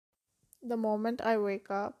The moment I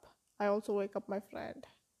wake up, I also wake up my friend.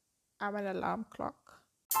 I'm an alarm clock.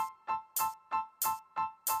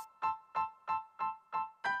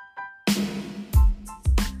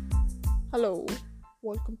 Hello,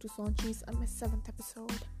 welcome to Sonchi's and my seventh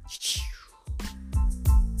episode.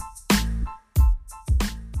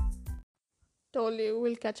 Told you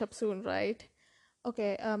we'll catch up soon, right?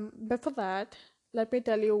 Okay, before that, let me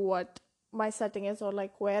tell you what my setting is or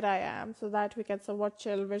like where I am so that we can somewhat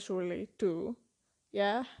chill visually too.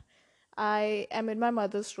 Yeah? I am in my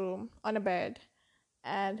mother's room on a bed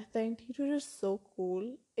and the interior is so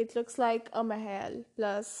cool. It looks like a mahal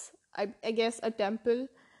plus, I guess, a temple.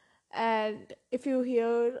 And if you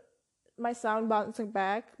hear my sound bouncing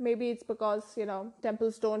back, maybe it's because,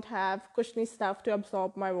 temples don't have cushiony stuff to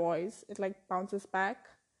absorb my voice. It like bounces back.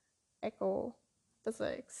 Echo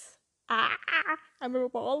physics. Ah, I'm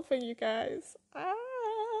evolving, you guys.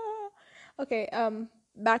 Okay,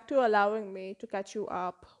 back to allowing me to catch you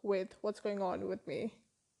up with what's going on with me.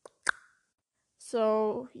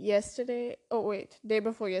 So yesterday, oh wait, day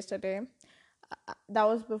before yesterday, that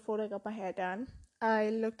was before I got my hair done. I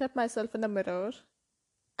looked at myself in the mirror,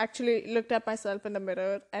 actually looked at myself in the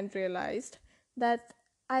mirror and realized that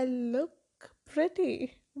I look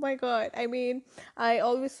pretty. Oh my god. I mean, I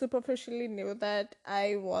always superficially knew that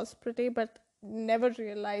I was pretty, but never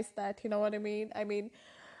realized that, you know what I mean?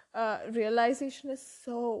 Realization is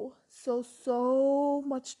so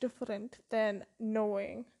much different than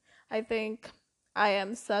knowing. I think I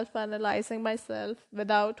am self analyzing myself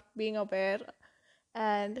without being aware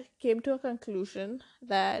and came to a conclusion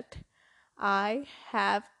that I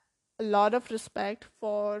have a lot of respect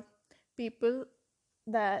for people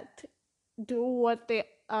that do what they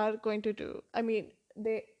are going to do. I mean,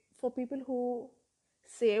 they for people who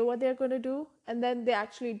say what they're going to do and then they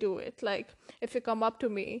actually do it. Like if you come up to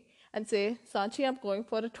me and say, Sanchi, I'm going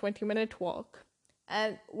for a 20-minute walk.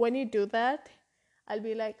 And when you do that, I'll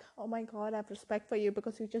be like, oh my god, I have respect for you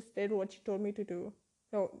because you just did what you told me to do.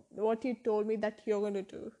 No, what you told me that you're going to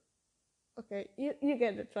do. Okay, you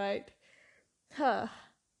get it, right? Huh.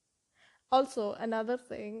 Also, another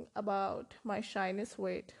thing about my shyness.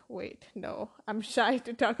 Wait, no. I'm shy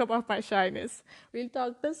to talk about my shyness. We'll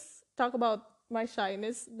talk about my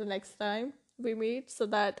shyness the next time we meet so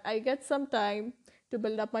that I get some time to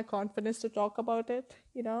build up my confidence to talk about it,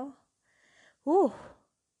 you know? Whew.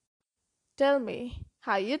 Tell me,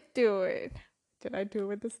 how you doing? Did I do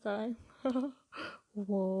it this time?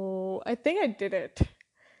 Whoa, I think I did it.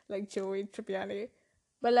 Like Joey Tribbiani.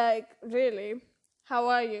 But like, really, how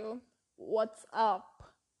are you? What's up?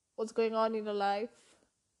 What's going on in your life?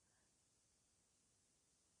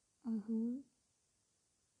 Mm-hmm.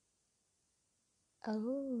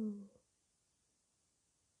 Oh.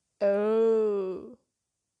 Oh.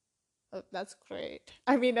 Oh, that's great.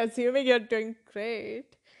 I mean, assuming you're doing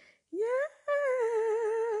great. Yeah.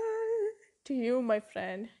 To you, my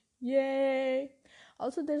friend. Yay.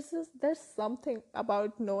 Also, there's something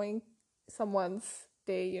about knowing someone's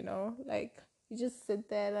day, like you just sit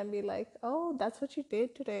there and be like, oh, that's what you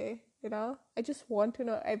did today. I just want to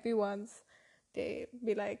know everyone's day,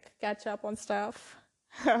 be like, catch up on stuff.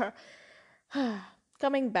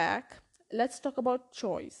 Coming back, let's talk about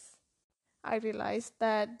choice. I realized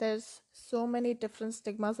that there's so many different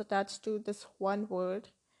stigmas attached to this one word,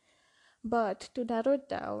 but to narrow it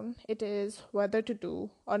down, it is whether to do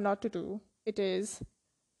or not to do. It is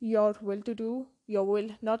your will to do, your will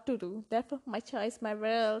not to do. Therefore, my choice, my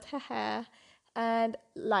will, haha. And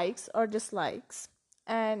likes or dislikes.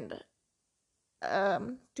 And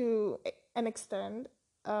to an extent,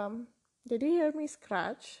 um, did you hear me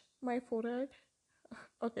scratch my forehead?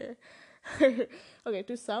 Okay. Okay,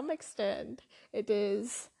 to some extent, it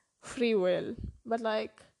is free will. But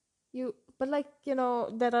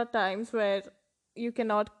there are times where you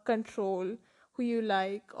cannot control who you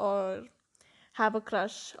like or have a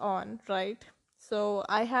crush on, right? So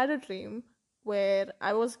I had a dream where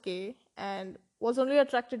I was gay and was only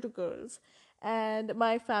attracted to girls, and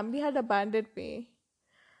my family had abandoned me.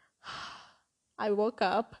 I woke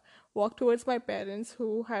up, walked towards my parents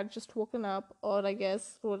who had just woken up, or I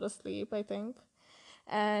guess were asleep, I think.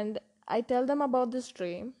 And I tell them about this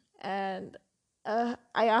dream, and I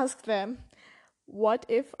ask them, what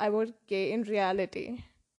if I were gay in reality?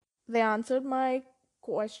 They answered my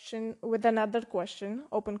question with another question,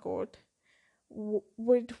 open quote.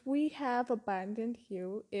 Would we have abandoned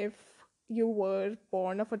you if you were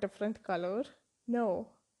born of a different color? No,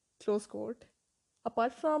 close quote.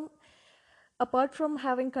 Apart from apart from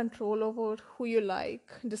having control over who you like,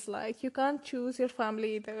 dislike, you can't choose your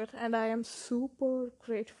family either. And I am super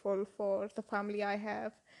grateful for the family I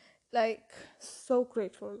have. Like, so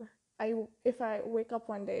grateful. if I wake up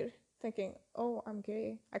one day thinking, oh, I'm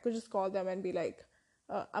gay, I could just call them and be like,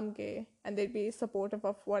 I'm gay, and they'd be supportive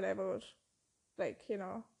of whatever, like,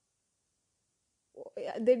 yeah,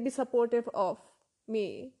 they'd be supportive of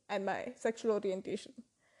me and my sexual orientation.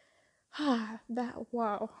 That,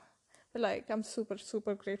 wow. But like, I'm super,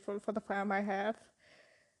 super grateful for the fam I have.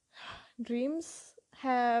 Dreams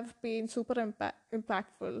have been super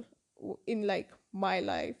impactful in like my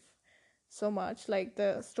life so much. Like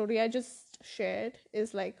the story I just shared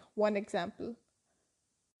is like one example.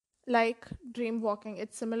 Like dream walking,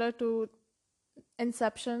 it's similar to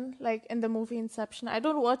Inception, like in the movie Inception. I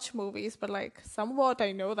don't watch movies, but like somewhat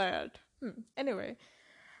I know that. Anyway,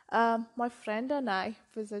 my friend and I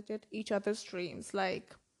visited each other's dreams.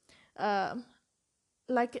 Um,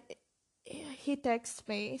 like he texts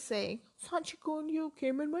me saying, Sanchikun, you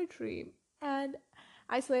came in my dream. And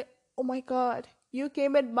I say, oh my god, you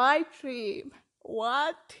came in my dream.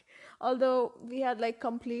 What? Although we had like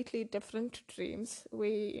completely different dreams,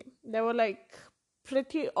 there were like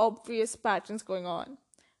pretty obvious patterns going on.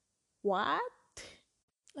 What?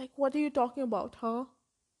 Like, what are you talking about, huh?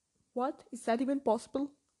 What? Is that even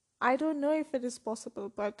possible? I don't know if it is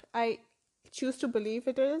possible, but I choose to believe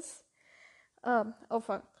it is. Oh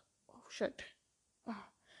fuck. Oh shit.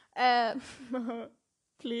 Um,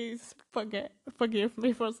 please forgive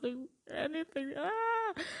me for saying anything.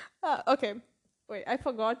 Okay. Wait, I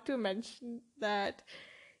forgot to mention that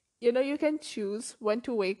you can choose when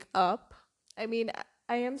to wake up. I mean,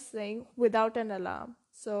 I am saying without an alarm.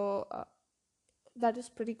 So that is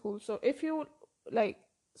pretty cool. So if you like,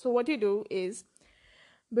 so what you do is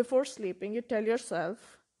before sleeping, you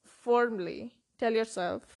firmly tell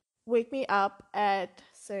yourself, wake me up at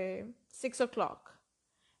say 6 o'clock.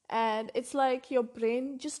 And it's like your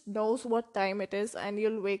brain just knows what time it is, and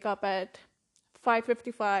you'll wake up at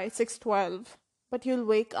 5:55, 6:12, but you'll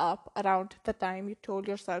wake up around the time you told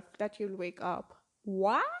yourself that you'll wake up.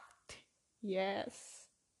 What? Yes.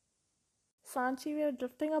 Sanchi, we are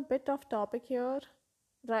drifting a bit off topic here.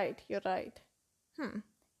 Right, you're right.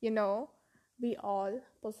 You know, we all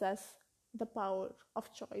possess the power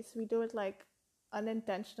of choice. We do it like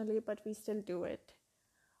unintentionally, but we still do it.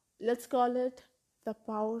 Let's call it the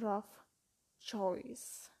power of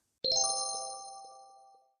choice.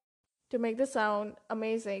 To make this sound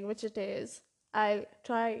amazing, which it is, I'll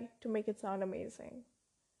try to make it sound amazing.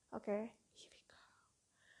 Okay, here we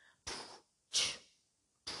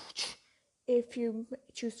go. If you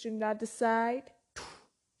choose to not decide,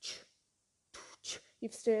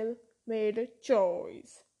 you've still made a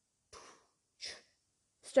choice.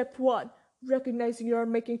 Step 1, recognizing you're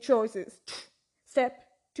making choices. Step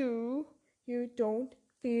 2, you don't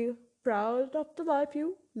feel proud of the life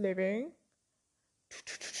you're living.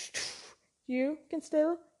 You can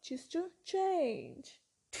still choose to change.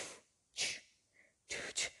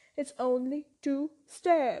 It's only 2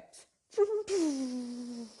 steps.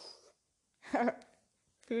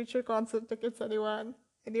 Future concert tickets, anyone?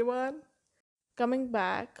 Anyone? Coming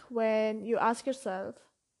back, when you ask yourself,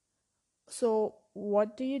 so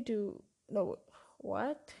what do you do? No,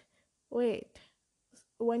 what? Wait.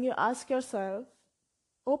 When you ask yourself,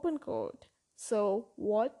 open quote, so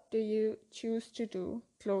what do you choose to do?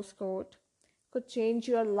 Close quote. Could change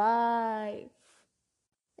your life.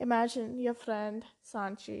 Imagine your friend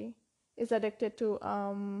Sanchi is addicted to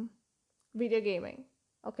video gaming.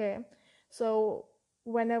 Okay, so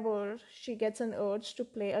whenever she gets an urge to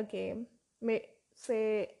play a game, may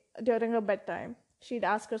say during her bedtime, she'd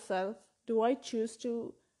ask herself, do I choose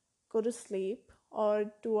to go to sleep, or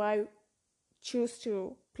do I choose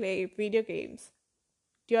to play video games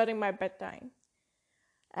during my bedtime?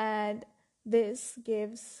 And this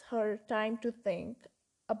gives her time to think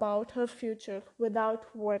about her future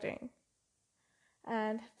without worrying.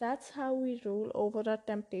 And that's how we rule over our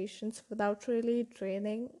temptations without really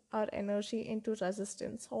draining our energy into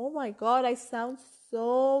resistance. Oh my god, I sound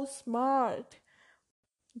so smart.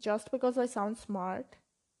 Just because I sound smart,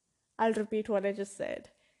 I'll repeat what I just said.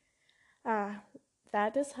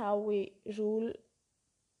 That is how we rule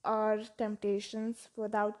our temptations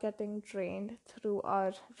without getting drained through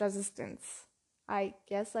our resistance. I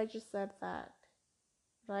guess I just said that,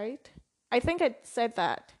 right? I think I said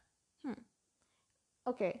that.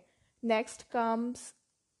 Okay, next comes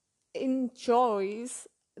enjoys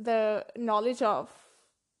the knowledge of,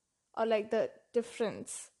 or like the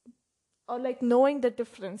difference, or like knowing the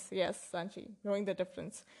difference. Yes, Sanchi, knowing the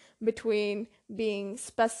difference between being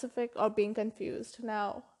specific or being confused.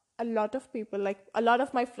 Now, a lot of people, like a lot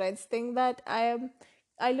of my friends, think that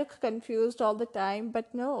I look confused all the time,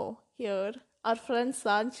 but no, here our friend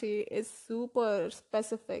Sanchi is super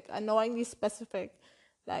specific, annoyingly specific.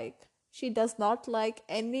 Like, she does not like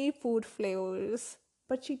any food flavors,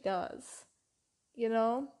 but she does. You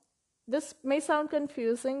know, this may sound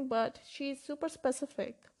confusing, but she's super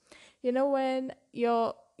specific. When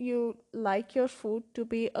you like your food to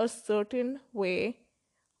be a certain way,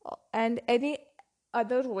 and any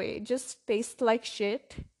other way just tastes like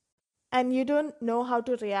shit, and you don't know how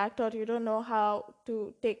to react, or you don't know how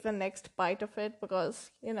to take the next bite of it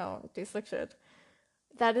because it tastes like shit.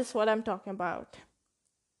 That is what I'm talking about.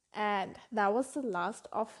 And that was the last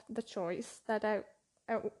of the choice that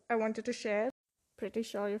I wanted to share. Pretty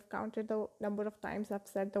sure you've counted the number of times I've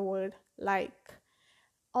said the word like.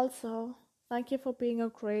 Also, thank you for being a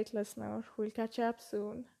great listener. We'll catch you up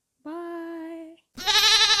soon. Bye.